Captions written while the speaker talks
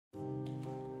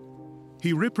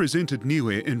He represented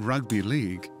Niue in rugby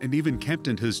league and even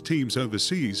captained his teams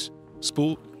overseas.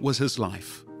 Sport was his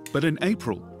life. But in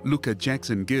April, Luka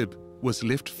Jackson-Gibb was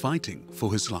left fighting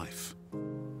for his life.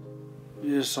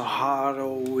 It's a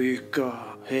hard week,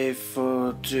 half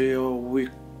a week,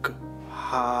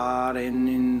 hard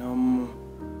in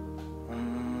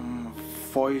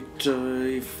fight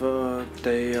if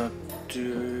they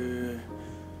do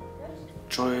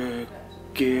try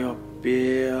get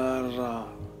better.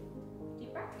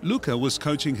 Luka was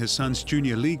coaching his son's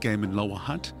junior league game in Lower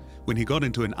Hutt when he got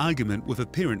into an argument with a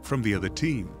parent from the other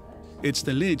team. It's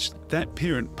alleged that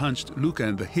parent punched Luka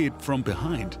in the head from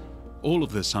behind. All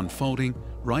of this unfolding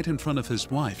right in front of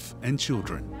his wife and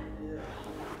children.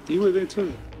 You were there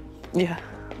too? Yeah.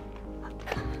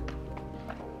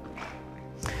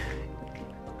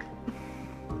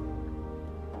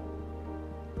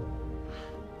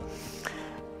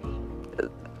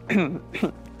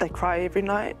 They cry every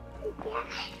night.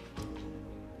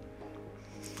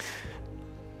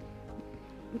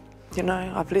 You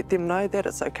know, I've let them know that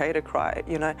it's okay to cry,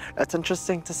 you know. It's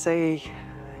interesting to see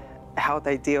how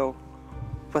they deal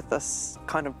with this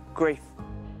kind of grief.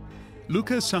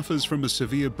 Luka suffers from a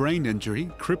severe brain injury,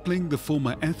 crippling the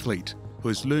former athlete, who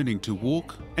is learning to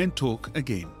walk and talk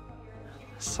again.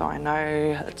 So I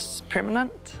know it's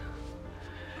permanent,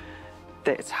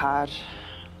 that it's hard.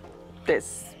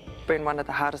 That's been one of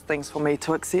the hardest things for me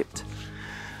to accept.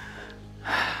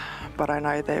 But I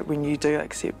know that when you do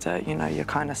accept it, you know, you're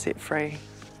kind of set free.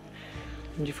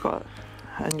 And you've got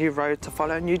a new road to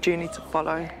follow, a new journey to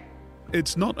follow.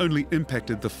 It's not only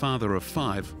impacted the father of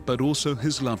 5, but also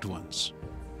his loved ones.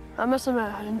 I miss him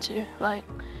at home too, like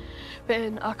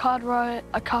when our car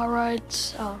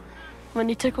rides, when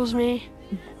he tickles me,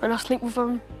 when I sleep with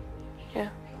him, yeah.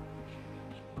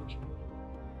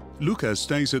 Luka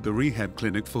stays at the rehab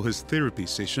clinic for his therapy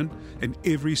session, and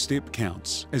every step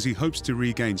counts as he hopes to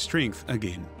regain strength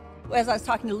again. As I was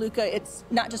talking to Luka, it's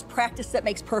not just practice that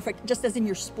makes perfect, just as in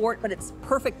your sport, but it's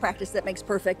perfect practice that makes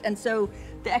perfect. And so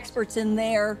the experts in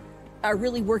there are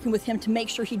really working with him to make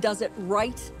sure he does it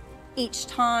right each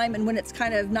time. And when it's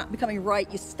kind of not becoming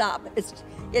right, you stop. It's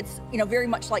you know, very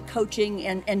much like coaching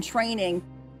and training.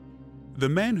 The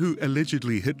man who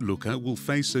allegedly hit Luka will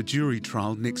face a jury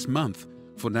trial next month.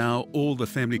 For now, all the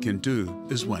family can do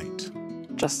is wait.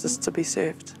 Justice to be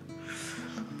served.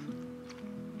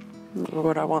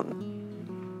 What I want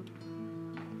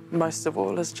most of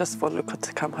all is just for Luka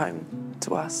to come home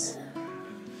to us.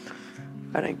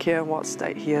 I don't care in what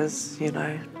state he is, you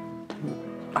know,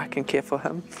 I can care for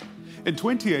him. In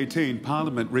 2018,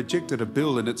 Parliament rejected a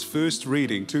bill in its first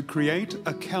reading to create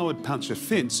a coward punch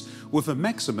offence with a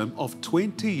maximum of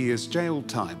 20 years jail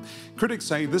time. Critics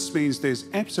say this means there's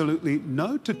absolutely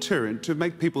no deterrent to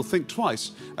make people think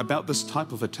twice about this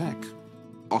type of attack.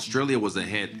 Australia was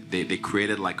ahead. They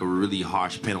created like a really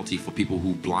harsh penalty for people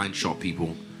who blind shot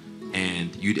people,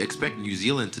 and you'd expect New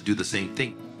Zealand to do the same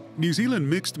thing. New Zealand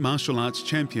mixed martial arts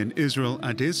champion Israel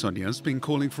Adesanya has been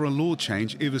calling for a law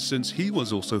change ever since he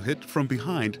was also hit from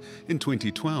behind in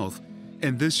 2012.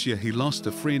 And this year he lost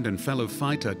a friend and fellow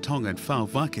fighter Tongan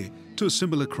Fauwake to a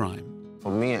similar crime.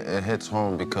 For me, it hits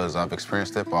home because I've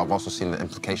experienced it, but I've also seen the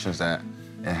implications that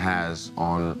it has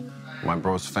on my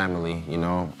bro's family, you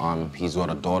know. He's got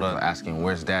a daughter asking,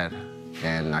 where's dad?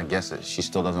 And I guess she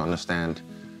still doesn't understand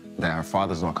that her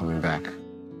father's not coming back.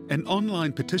 An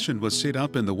online petition was set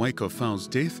up in the wake of Fau's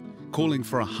death, calling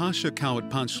for a harsher coward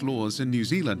punch laws in New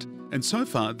Zealand. And so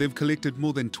far, they've collected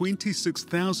more than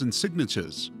 26,000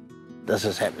 signatures. This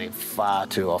is happening far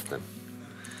too often.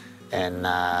 And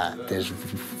there's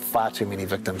far too many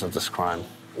victims of this crime.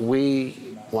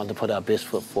 We want to put our best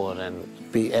foot forward and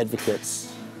be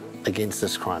advocates against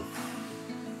this crime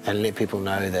and let people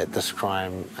know that this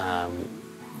crime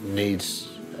needs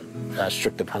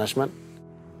stricter punishment.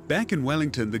 Back in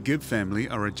Wellington, the Gibb family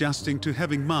are adjusting to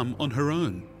having Mum on her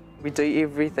own. We do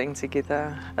everything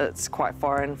together. It's quite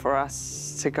foreign for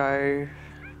us to go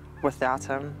without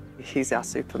him. He's our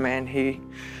Superman.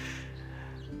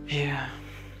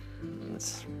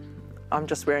 I'm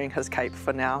just wearing his cape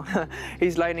for now.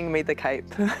 He's loaning me the cape.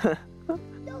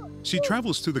 She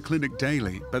travels to the clinic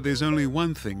daily, but there's only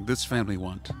one thing this family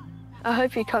want. I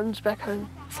hope he comes back home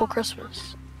for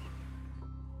Christmas.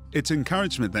 It's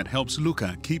encouragement that helps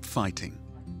Luka keep fighting.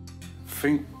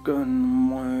 Thinking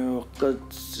my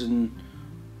kids and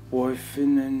wife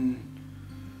and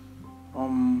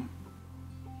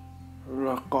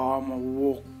like I'm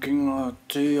walking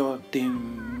to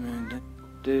them and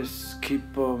just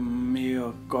keep me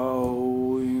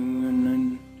going and